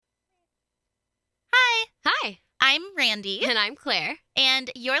I'm Randy. And I'm Claire. And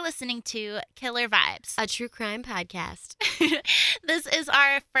you're listening to Killer Vibes, a true crime podcast. This is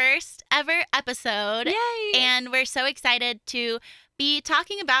our first ever episode. Yay! And we're so excited to be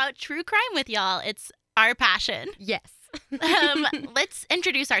talking about true crime with y'all. It's our passion. Yes. Let's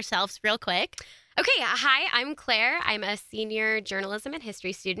introduce ourselves real quick. Okay, hi, I'm Claire. I'm a senior journalism and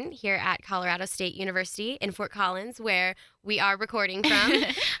history student here at Colorado State University in Fort Collins, where we are recording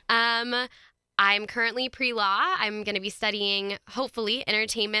from. I'm currently pre-law. I'm going to be studying, hopefully,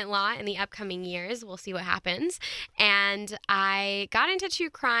 entertainment law in the upcoming years. We'll see what happens. And I got into true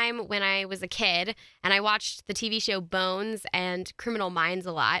crime when I was a kid, and I watched the TV show Bones and Criminal Minds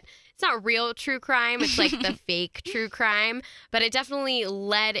a lot. It's not real true crime. It's like the fake true crime, but it definitely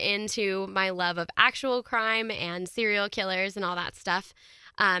led into my love of actual crime and serial killers and all that stuff.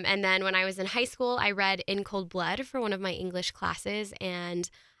 And then when I was in high school, I read In Cold Blood for one of my English classes, and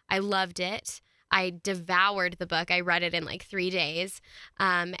I loved it. I devoured the book. I read it in like 3 days.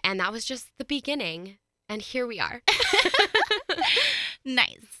 And that was just the beginning. And here we are.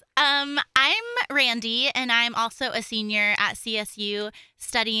 Nice. I'm Randy, and I'm also a senior at CSU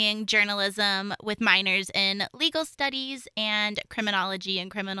studying journalism with minors in legal studies and criminology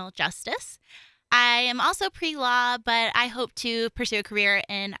and criminal justice. I am also pre-law, but I hope to pursue a career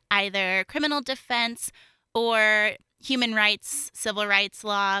in either criminal defense or human rights, civil rights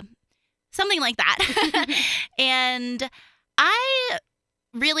law, something like that. And I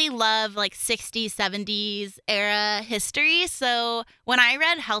really love like 60s, 70s era history. So when I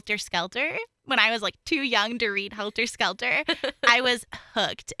read Helter Skelter, when I was like too young to read Helter Skelter, I was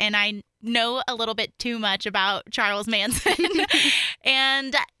hooked. And I know a little bit too much about Charles Manson.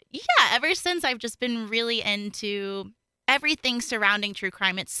 And yeah, ever since I've just been really into everything surrounding true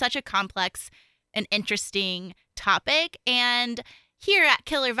crime. It's such a complex and interesting topic. And here at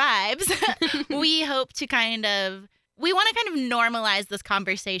Killer Vibes, we want to kind of normalize this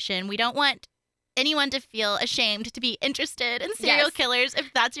conversation. We don't want anyone to feel ashamed to be interested in serial killers.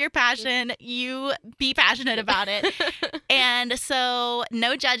 If that's your passion, you be passionate about it. And so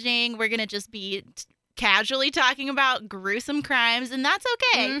no judging. We're going to just be casually talking about gruesome crimes, and that's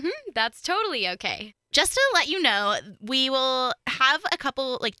okay. Mm-hmm. That's totally okay. Just to let you know, we will have a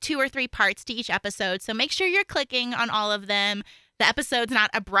couple, like 2 or 3 parts to each episode. So make sure you're clicking on all of them. The episode's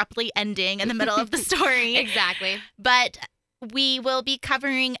not abruptly ending in the middle of the story. Exactly. But we will be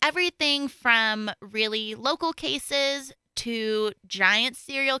covering everything from really local cases to giant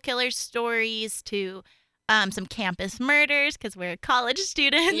serial killer stories to some campus murders, because we're college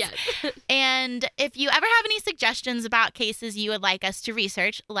students. Yes. And if you ever have any suggestions about cases you would like us to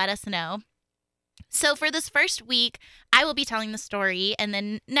research, let us know. So for this first week, I will be telling the story, and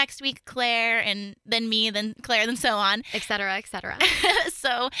then next week, Claire, and then me, then Claire, then so on. Et cetera, et cetera.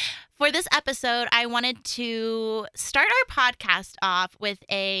 So for this episode, I wanted to start our podcast off with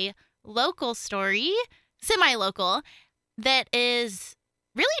a local story, semi-local, that is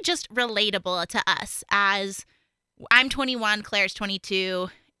really just relatable to us, as I'm 21, Claire's 22,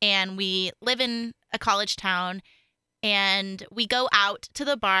 and we live in a college town, and we go out to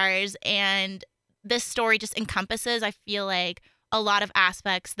the bars, and this story just encompasses, I feel like, a lot of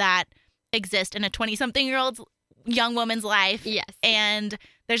aspects that exist in a 20-something-year-old young woman's life. Yes. And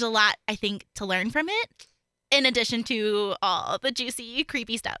there's a lot, I think, to learn from it, in addition to all the juicy,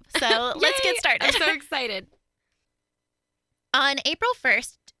 creepy stuff. So let's get started. I'm so excited. On April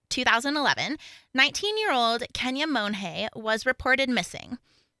 1st, 2011, 19-year-old Kenya Monhey was reported missing.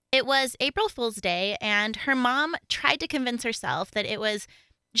 It was April Fool's Day, and her mom tried to convince herself that it was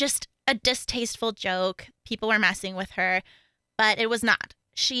just a distasteful joke. People were messing with her, but it was not.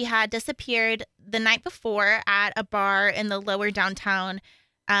 She had disappeared the night before at a bar in the lower downtown,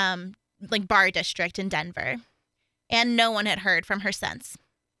 bar district in Denver, and no one had heard from her since.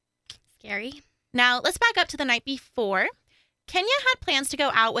 Scary. Now, let's back up to the night before. Kenya had plans to go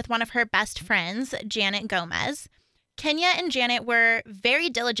out with one of her best friends, Janet Gomez. Kenya and Janet were very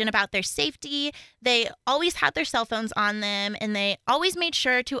diligent about their safety. They always had their cell phones on them, and they always made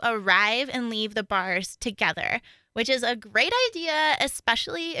sure to arrive and leave the bars together, which is a great idea,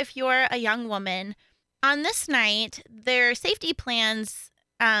 especially if you're a young woman. On this night, their safety plans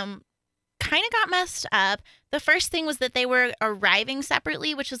kind of got messed up. The first thing was that they were arriving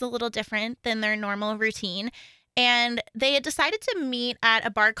separately, which is a little different than their normal routine, and they had decided to meet at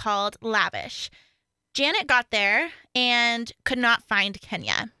a bar called Lavish. Janet got there and could not find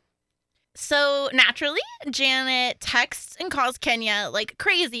Kenya. So naturally, Janet texts and calls Kenya like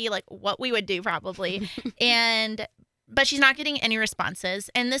crazy, like what we would do probably. But she's not getting any responses.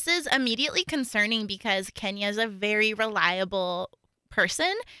 And this is immediately concerning because Kenya is a very reliable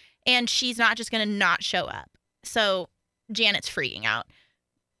person and she's not just going to not show up. So Janet's freaking out.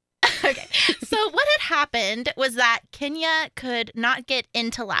 Okay. So what had happened was that Kenya could not get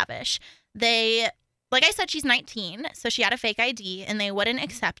into Lavish. Like I said, she's 19, so she had a fake ID and they wouldn't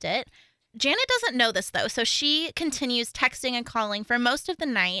accept it. Janet doesn't know this though, so she continues texting and calling for most of the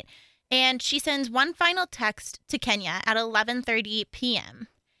night, and she sends one final text to Kenya at 11:30 p.m.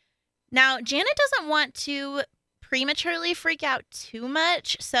 Now, Janet doesn't want to prematurely freak out too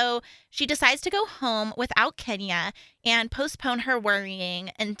much, so she decides to go home without Kenya and postpone her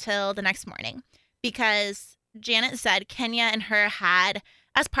worrying until the next morning, because Janet said Kenya and her had,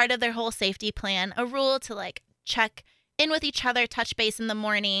 as part of their whole safety plan, a rule to like check in with each other, touch base in the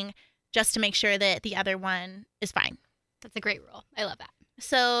morning, just to make sure that the other one is fine. That's a great rule. I love that.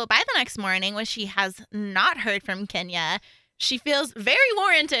 So by the next morning, when she has not heard from Kenya, she feels very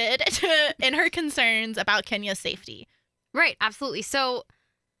warranted in her concerns about Kenya's safety. Right, absolutely. So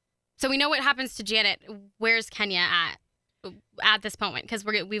we know what happens to Janet. Where's Kenya at this moment? Because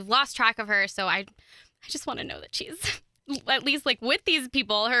we've lost track of her. So I just want to know that she's at least like with these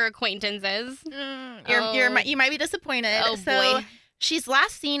people, her acquaintances. You might be disappointed. Oh so boy. She's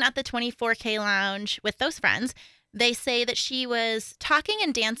last seen at the 24K lounge with those friends. They say that she was talking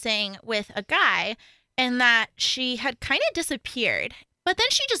and dancing with a guy and that she had kind of disappeared, but then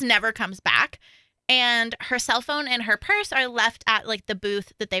she just never comes back. And her cell phone and her purse are left at like the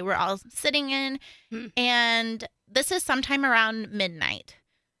booth that they were all sitting in. And this is sometime around midnight.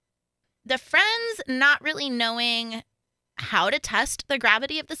 The friends, not really knowing how to test the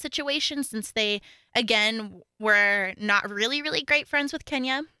gravity of the situation, since they, again, were not really, really great friends with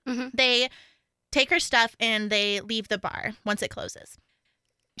Kenya, they take her stuff and they leave the bar once it closes.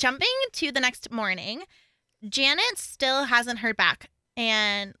 Jumping to the next morning, Janet still hasn't heard back.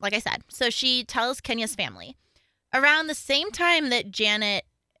 And like I said, so she tells Kenya's family. Around the same time that Janet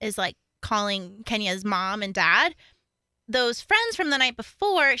is like calling Kenya's mom and dad, those friends from the night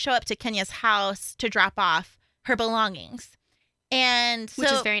before show up to Kenya's house to drop off her belongings. And so,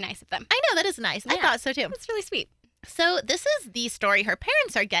 which is very nice of them. I know, that is nice. Yeah, I thought so too. It's really sweet. So this is the story her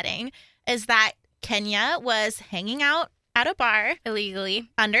parents are getting, is that Kenya was hanging out at a bar Illegally.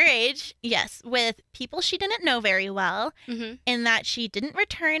 underage, yes, with people she didn't know very well, in that she didn't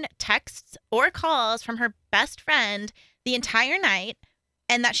return texts or calls from her best friend the entire night,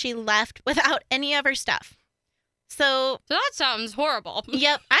 and that she left without any of her stuff. So that sounds horrible.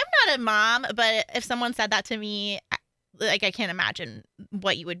 Yep, I'm not a mom, but if someone said that to me, like, I can't imagine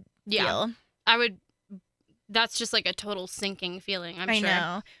what you would feel. I would. That's just like a total sinking feeling, I'm sure. I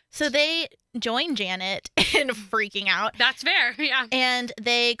know. So they join Janet in freaking out. That's fair, yeah. And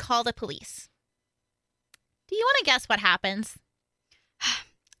they call the police. Do you want to guess what happens?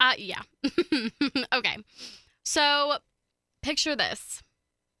 Yeah. Okay. So picture this.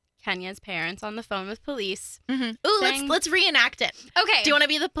 Kenya's parents on the phone with police. Ooh, let's reenact it. Okay. Do you want to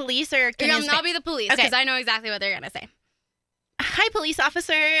be the police or Kenya's I'll be the police, because I know exactly what they're going to say. Hi, police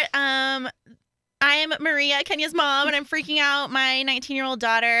officer. I'm Maria, Kenya's mom, and I'm freaking out. My 19-year-old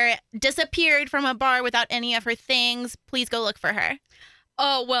daughter disappeared from a bar without any of her things. Please go look for her.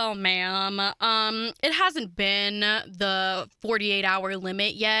 Oh, well, ma'am, it hasn't been the 48-hour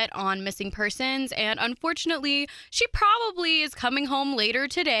limit yet on missing persons, and unfortunately, she probably is coming home later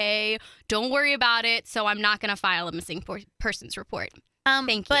today. Don't worry about it, so I'm not going to file a missing persons report. Thank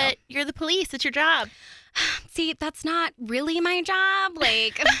you. But you're the police. It's your job. See, that's not really my job.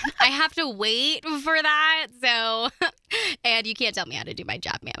 Like, I have to wait for that. So, and you can't tell me how to do my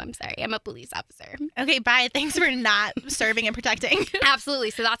job, ma'am. I'm sorry. I'm a police officer. Okay, bye. Thanks for not serving and protecting.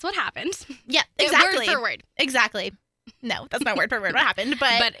 Absolutely. So that's what happened. Yeah, exactly. Word for word. Exactly. No, that's not word for word what happened.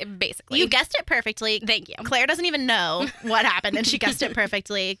 But basically. You guessed it perfectly. Thank you. Claire doesn't even know what happened, and she guessed it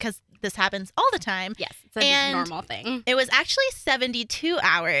perfectly because this happens all the time. Yes, it's a normal thing. It was actually 72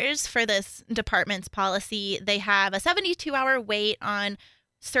 hours for this department's policy. They have a 72-hour wait on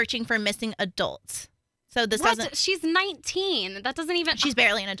searching for missing adults. So this doesn't... She's 19. That doesn't even... She's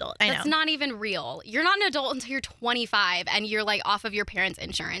barely an adult. I know. That's not even real. You're not an adult until you're 25 and you're like off of your parents'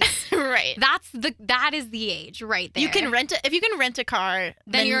 insurance. Right. That is the age right there. You can rent if you can rent a car,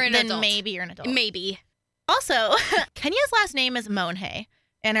 then you're an adult. Maybe you're an adult. Maybe. Also, Kenya's last name is Monhe,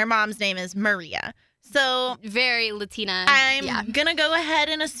 and her mom's name is Maria. So very Latina. I'm gonna go ahead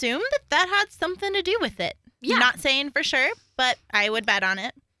and assume that had something to do with it. Yeah. Not saying for sure, but I would bet on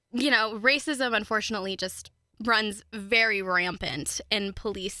it. You know, racism unfortunately just runs very rampant in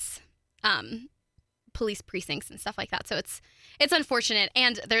police police precincts and stuff like that. So it's unfortunate,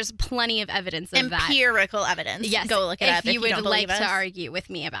 and there's plenty of evidence of that. Empirical evidence. Yes, Go look it up if you would don't like believe to us. argue with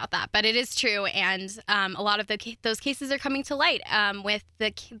me about that, but it is true, and a lot of those cases are coming to light with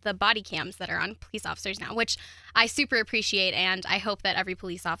the body cams that are on police officers now, which I super appreciate, and I hope that every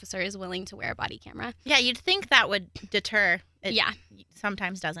police officer is willing to wear a body camera. Yeah, you'd think that would deter. It Yeah.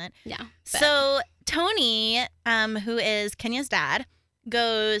 sometimes doesn't. Yeah. So Tony, who is Kenya's dad,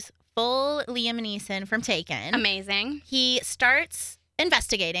 goes full Liam Neeson from Taken. Amazing. He starts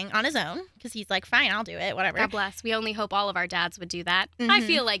investigating on his own because he's like, fine, I'll do it, whatever. God bless. We only hope all of our dads would do that. I Mhm.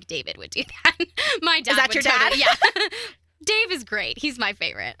 feel like David would do that. My dad that would your dad? totally- Yeah. Dave is great. He's my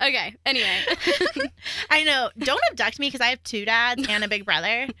favorite. Okay. Anyway. I know. Don't abduct me because I have 2 dads and a big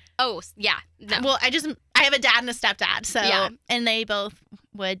brother. Oh, yeah. No. Well, I have a dad and a stepdad. So, Yeah. and they both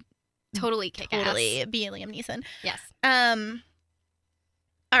would Totally kick totally ass. be Liam Neeson. Yes.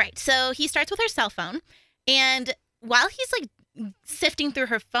 All right. So he starts with her cell phone, and while he's like sifting through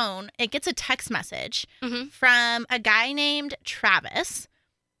her phone, it gets a text message Mhm. from a guy named Travis,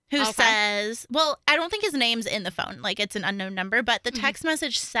 who Okay. says, well, I don't think his name's in the phone. Like, it's an unknown number, but the Mhm. text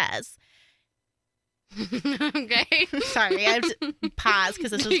message says, Okay. sorry, I have to pause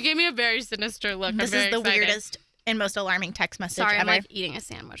because this You is gave me a very sinister look. this I'm very is the excited. weirdest and most alarming text message Sorry, I'm ever. like eating a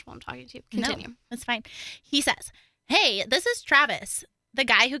sandwich while I'm talking to you. Continue. No, that's fine. He says, hey, this is Travis, the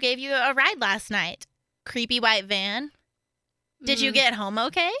guy who gave you a ride last night. Creepy white van. Did you Mhm. get home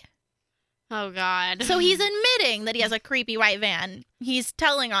okay? Oh, God. So he's admitting that he has a creepy white van. He's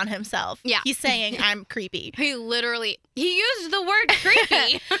telling on himself. Yeah. He's saying, I'm creepy. He used the word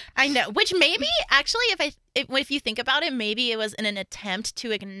creepy. I know. Which maybe, actually, if you think about it, maybe it was in an attempt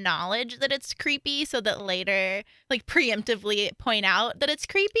to acknowledge that it's creepy so that later, like, preemptively point out that it's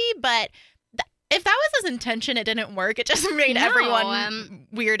creepy. But if that was his intention, it didn't work. It just made No, everyone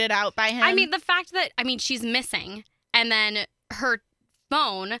weirded out by him. I mean, the fact that, she's missing, and then her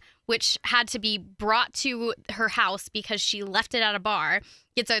phone, which had to be brought to her house because she left it at a bar,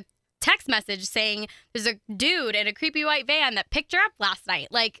 gets a text message saying there's a dude in a creepy white van that picked her up last night.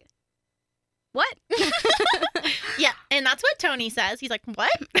 Like, what? yeah. And that's what Tony says. He's like,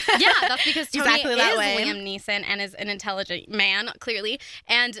 what? Yeah, that's because Tony Exactly that is way. Liam Neeson and is an intelligent man, clearly.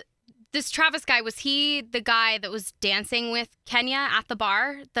 And this Travis guy, was he the guy that was dancing with Kenya at the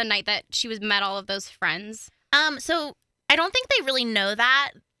bar the night that she met all of those friends? So I don't think they really know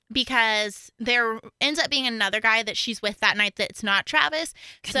that because there ends up being another guy that she's with that night that's not Travis.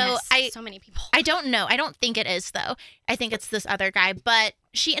 Goodness, So so many people. I don't know. I don't think it is, though. I think it's this other guy. But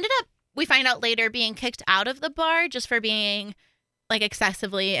she ended up, we find out later, being kicked out of the bar just for being, like,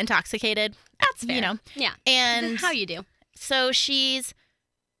 excessively intoxicated. That's fair. You know. Yeah. And How you do. so she's,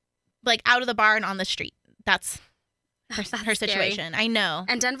 like, out of the bar and on the street. That's her That's situation. I know.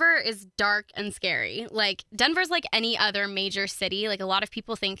 And Denver is dark and scary. Like, Denver's like any other major city. Like, a lot of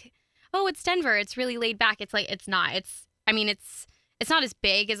people think, oh, it's Denver. It's really laid back. It's like, it's not. It's not as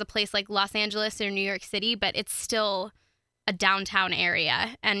big as a place like Los Angeles or New York City, but it's still a downtown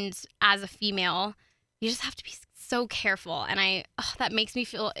area. And as a female, you just have to be so careful. And that makes me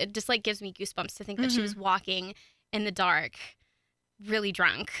feel, it just like gives me goosebumps to think that she was walking in the dark, really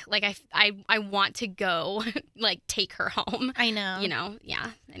drunk. Like, I want to go like take her home. I know. You know,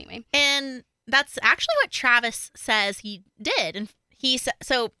 yeah. Anyway. And that's actually what Travis says he did. And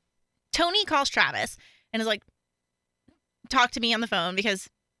so Tony calls Travis and is like, talk to me on the phone because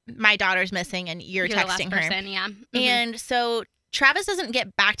my daughter's missing and you're the last texting her. person, yeah. Mhm. And so Travis doesn't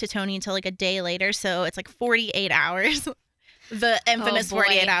get back to Tony until like a day later. So it's like 48 hours. The infamous Oh, boy.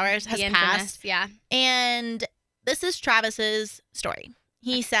 48 hours has The infamous, passed. yeah. And this is Travis's story.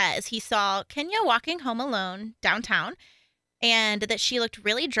 He says he saw Kenya walking home alone downtown and that she looked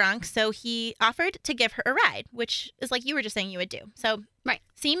really drunk. So he offered to give her a ride, which is like you were just saying you would do. So Right.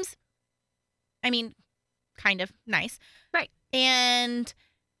 Seems, kind of nice. Right. And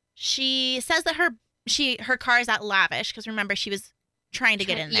she says that her car is at Lavish because remember she was trying to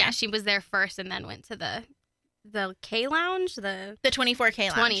get in there. Yeah, she was there first and then went to the K Lounge, the The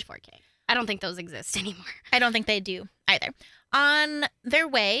 24K lounge. 24K. I don't think those exist anymore. I don't think they do either. On their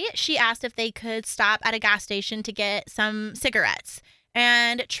way, she asked if they could stop at a gas station to get some cigarettes.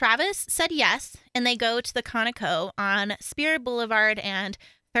 And Travis said yes, and they go to the Conoco on Spear Boulevard and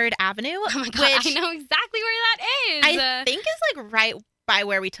 3rd Avenue. Oh my God, which I know exactly where that is. I think is like right by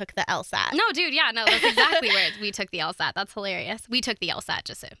where we took the LSAT. No, dude, yeah, no, that's exactly where we took the LSAT. That's hilarious. We took the LSAT,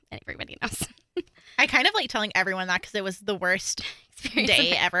 just so everybody knows. I kind of like telling everyone that because it was the worst Experience day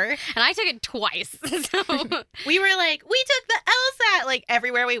of it. ever. And I took it twice. So We were like, we took the LSAT like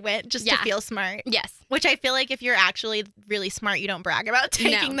everywhere we went just to Yeah. feel smart. yes. Which I feel like if you're actually really smart, you don't brag about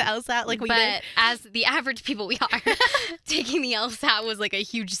taking the LSAT like we but did. as the average people we are, taking the LSAT was like a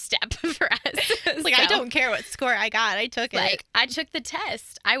huge step for us. Like, I So, don't care what score I got. I took it. like, I took the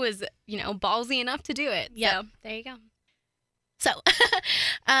test. I was, ballsy enough to do it. Yep. So there you go. So,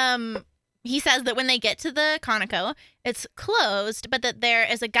 he says that when they get to the Conoco, it's closed, but that there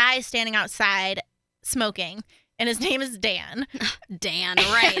is a guy standing outside smoking, and his name is Dan. Dan,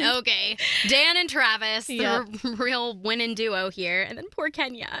 right? Okay, Dan and Travis, Yep. the real winning duo here, and then poor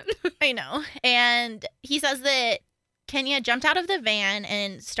Kenya. I know. And he says that Kenya jumped out of the van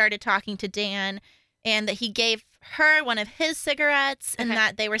and started talking to Dan, and that he gave her one of his cigarettes, and Okay.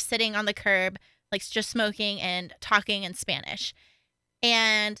 that they were sitting on the curb, like just smoking and talking in Spanish.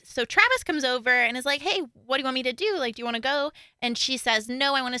 And so Travis comes over and is like, hey, what do you want me to do? Like, do you want to go? And she says,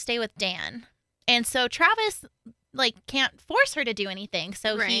 no, I want to stay with Dan. And so Travis, like, can't force her to do anything.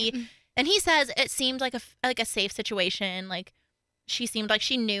 So he says it seemed like a safe situation. Like, she seemed like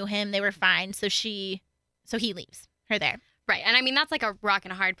she knew him. They were fine. So he leaves her there. Right, and I mean that's like a rock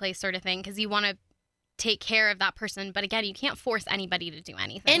and a hard place sort of thing because you want to take care of that person, but again, you can't force anybody to do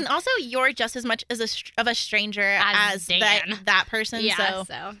anything. And also, you're just as much as of a stranger As as Dan. that person. yeah,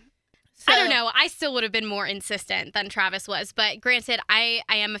 So I don't know. I still would have been more insistent than Travis was. But granted, I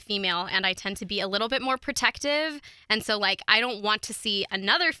am a female and I tend to be a little bit more protective. And so, like, I don't want to see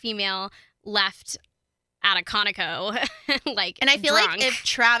another female left at a Conoco, like, And I feel drunk. like if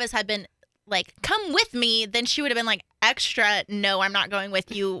Travis had been like, come with me, then she would have been like, extra, no, I'm not going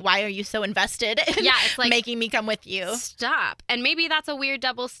with you. Why are you so invested in Yeah, it's like, making me come with you? stop. And maybe that's a weird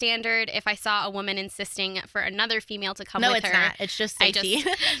double standard if I saw a woman insisting for another female to come No, with it's her. not. It's just I safety.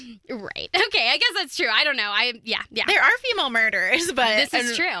 Right. Okay, I guess that's true. I don't know. Yeah. There are female murderers, but This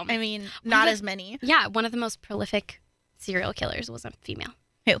is true. I mean, not the- as many. Yeah, one of the most prolific serial killers was a female.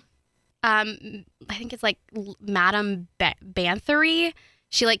 Who? I think it's like Madame Bathory.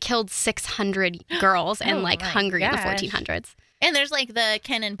 She like killed 600 girls in Oh like my Hungary in the gosh. 1400s. And there's like the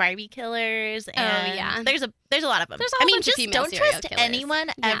Ken and Barbie killers, and yeah. there's a lot of them. There's a whole I mean, bunch of just female don't serial trust killers. anyone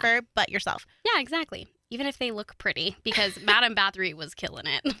Yeah. ever but yourself. Yeah, exactly. Even if they look pretty, because Madame Bathory was killing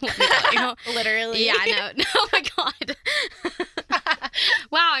it. Let me tell you. Literally. Yeah, no. Oh my god.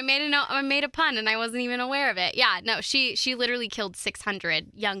 Wow, I made a pun and I wasn't even aware of it. Yeah, no, she literally killed 600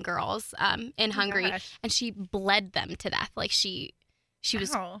 young girls in Hungary, gosh. and she bled them to death. Like she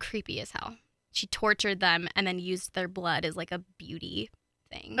was Ow. creepy as hell. She tortured them and then used their blood as like a beauty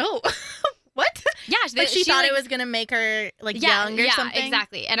thing. Oh, what? Yeah, Like she thought like, it was gonna make her like yeah, young or yeah, something.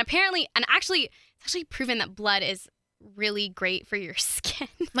 exactly. And apparently, it's actually proven that blood is really great for your skin.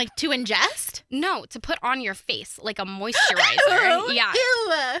 Like to ingest. No, to put on your face like a moisturizer. Ew. Yeah.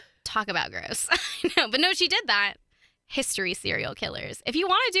 Ew. Talk about gross. I know, but no, she did that. History serial killers. If you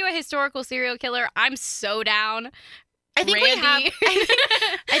want to do a historical serial killer, I'm so down. I think Randy. we have.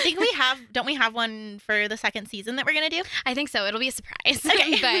 I think we have. Don't we have one for the second season that we're gonna do? I think so. It'll be a surprise.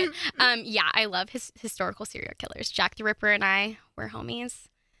 Okay. but yeah, I love historical serial killers. Jack the Ripper and I were homies.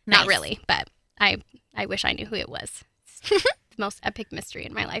 Nice. Not really, but I wish I knew who it was. It's the most epic mystery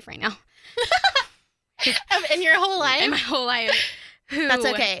in my life right now. In your whole life. In my whole life. Who? That's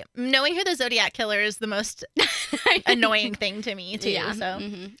okay. Knowing who the Zodiac killer is the most annoying thing to me too. Yeah. So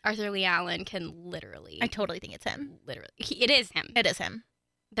Mhm. Arthur Lee Allen can literally. I totally think it's him. It is him. It is him.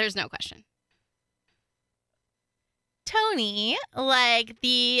 There's no question. Tony, like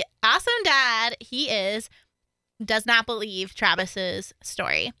the awesome dad he is, does not believe Travis's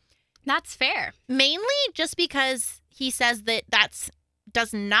story. That's fair. Mainly just because he says that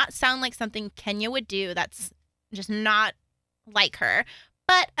does not sound like something Kenya would do. That's just not like her.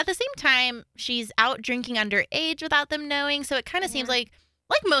 But at the same time, she's out drinking underage without them knowing. So it kind of seems like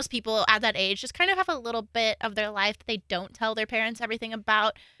most people at that age just kind of have a little bit of their life that they don't tell their parents everything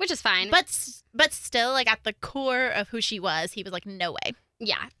about. Which is fine. But still, like at the core of who she was, he was like, no way.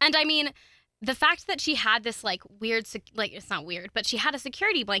 yeah. And I mean, the fact that she had this like weird, like it's not weird, but she had a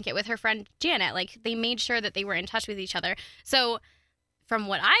security blanket with her friend Janet. Like they made sure that they were in touch with each other. So from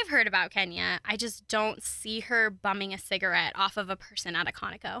what I've heard about Kenya, I just don't see her bumming a cigarette off of a person at a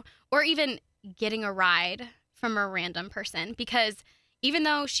Conoco or even getting a ride from a random person, because even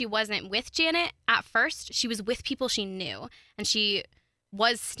though she wasn't with Janet at first, she was with people she knew and she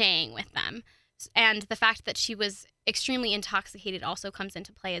was staying with them. And the fact that she was extremely intoxicated also comes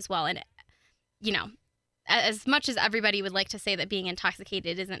into play as well. And, you know, as much as everybody would like to say that being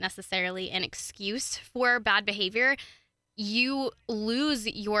intoxicated isn't necessarily an excuse for bad behavior, you lose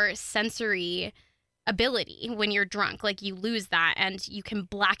your sensory ability when you're drunk. Like, you lose that and you can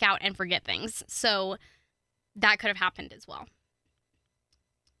black out and forget things. So that could have happened as well.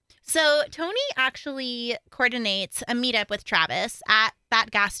 So Tony actually coordinates a meetup with Travis at that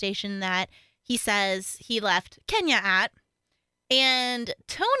gas station that he says he left Kenya at. And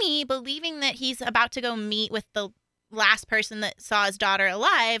Tony, believing that he's about to go meet with the last person that saw his daughter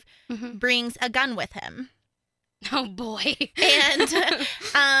alive, brings a gun with him. Oh, boy.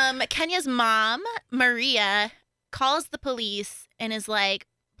 And Kenya's mom, Maria, calls the police and is like,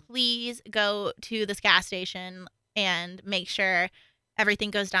 please go to this gas station and make sure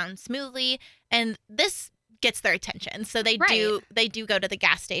everything goes down smoothly. And this gets their attention. So they do go to the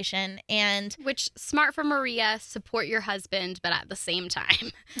gas station. And which, smart for Maria, support your husband, but at the same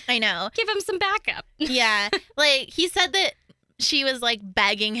time, I know, give him some backup. Yeah. Like, he said that she was like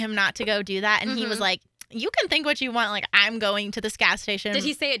begging him not to go do that. And he was like, you can think what you want. Like, I'm going to this gas station. Did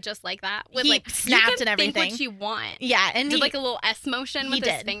he say it just like that? With he like snapped and everything. Think what you want. Yeah, and did he like a little S motion with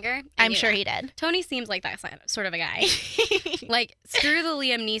his finger. I'm sure he did. Tony seems like that sort of a guy. Like, screw the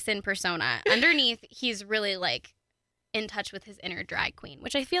Liam Neeson persona. Underneath, he's really like in touch with his inner drag queen,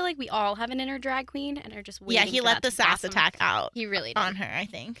 which I feel like we all have an inner drag queen and are just waiting. Yeah, he let the sass attack out. He really did. On her, I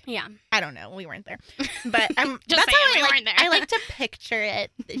think. Yeah. I don't know. We weren't there. But just that's saying, how we weren't there. I like to picture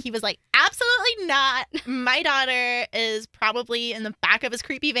it. He was like, absolutely not. My daughter is probably in the back of his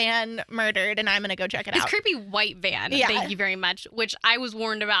creepy van murdered, and I'm going to go check it his out. His creepy white van, yeah. Thank you very much, which I was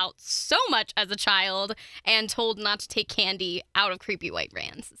warned about so much as a child and told not to take candy out of creepy white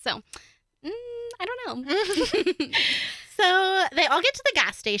vans. So, I don't know. So they all get to the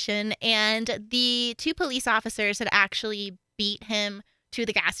gas station, and the two police officers had actually beat him to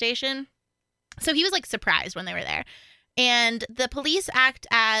the gas station. So he was like surprised when they were there. And the police act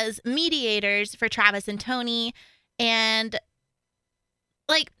as mediators for Travis and Tony. And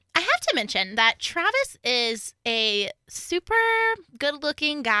like, I have to mention that Travis is a super good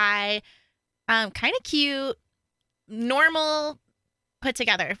looking guy, kind of cute, normal, put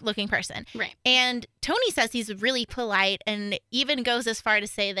together looking person. Right. And Tony says he's really polite and even goes as far to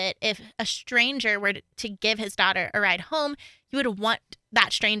say that if a stranger were to give his daughter a ride home, he would want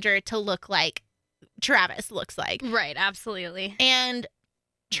that stranger to look like Travis looks like. Right, absolutely. And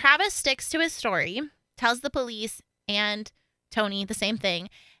Travis sticks to his story, tells the police and Tony the same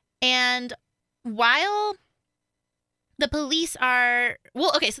thing. And while the police are,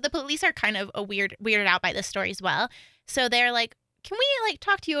 so the police are kind of weirded out by this story as well. So they're like, can we like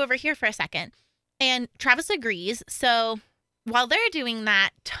talk to you over here for a second? And Travis agrees. So while they're doing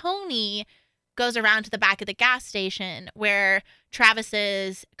that, Tony goes around to the back of the gas station where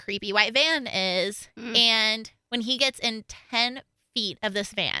Travis's creepy white van is. And when he gets in 10 feet of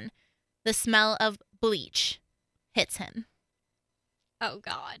this van, the smell of bleach hits him. Oh,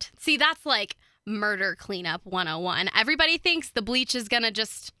 God. See, that's like murder cleanup 101. Everybody thinks the bleach is going to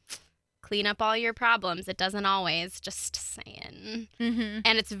just clean up all your problems. It doesn't always, just saying. And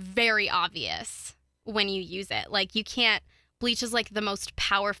it's very obvious when you use it. Like, you can't, bleach is like the most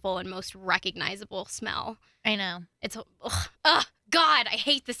powerful and most recognizable smell. I know. It's, God, I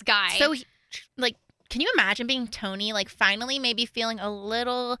hate this guy. So, like, can you imagine being Tony, like, finally maybe feeling a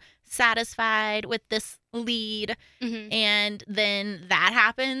little satisfied with this lead, and then that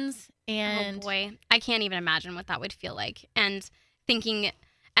happens, and... Oh, boy. I can't even imagine what that would feel like. And thinking...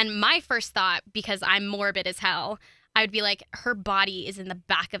 And my first thought, because I'm morbid as hell, I would be like, her body is in the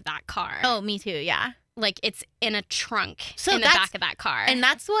back of that car. Oh, me too, yeah. Like, it's in a trunk in the back of that car. And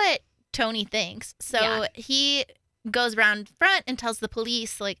that's what Tony thinks. So he goes around front and tells the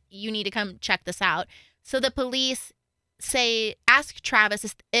police, like, you need to come check this out. So the police ask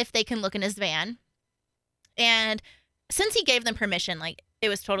Travis if they can look in his van. And since he gave them permission, like, it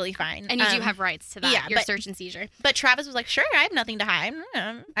was totally fine. And you do have rights to that, your search and seizure. But Travis was like, sure, I have nothing to hide.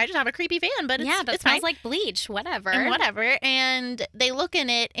 I just have a creepy van, but it smells like bleach, whatever. And they look in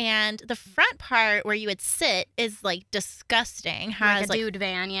it, and the front part where you would sit is, like, disgusting. Like a dude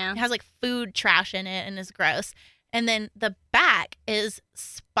van, yeah. It has, like, food trash in it and is gross. And then the back is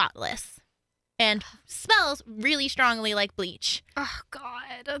spotless and smells really strongly like bleach. Oh,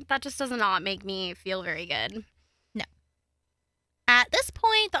 God. That just does not make me feel very good. At this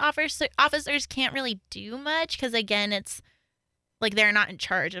point, the officers can't really do much because, again, it's like they're not in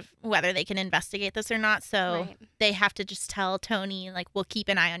charge of whether they can investigate this or not. So they have to just tell Tony, like, we'll keep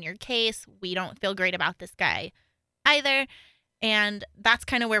an eye on your case. We don't feel great about this guy either. And that's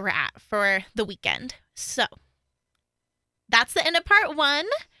kind of where we're at for the weekend. So that's the end of part 1.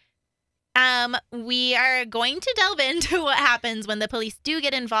 We are going to delve into what happens when the police do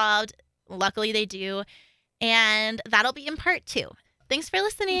get involved. Luckily, they do. And that'll be in part 2. Thanks for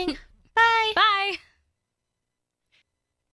listening. Bye. Bye.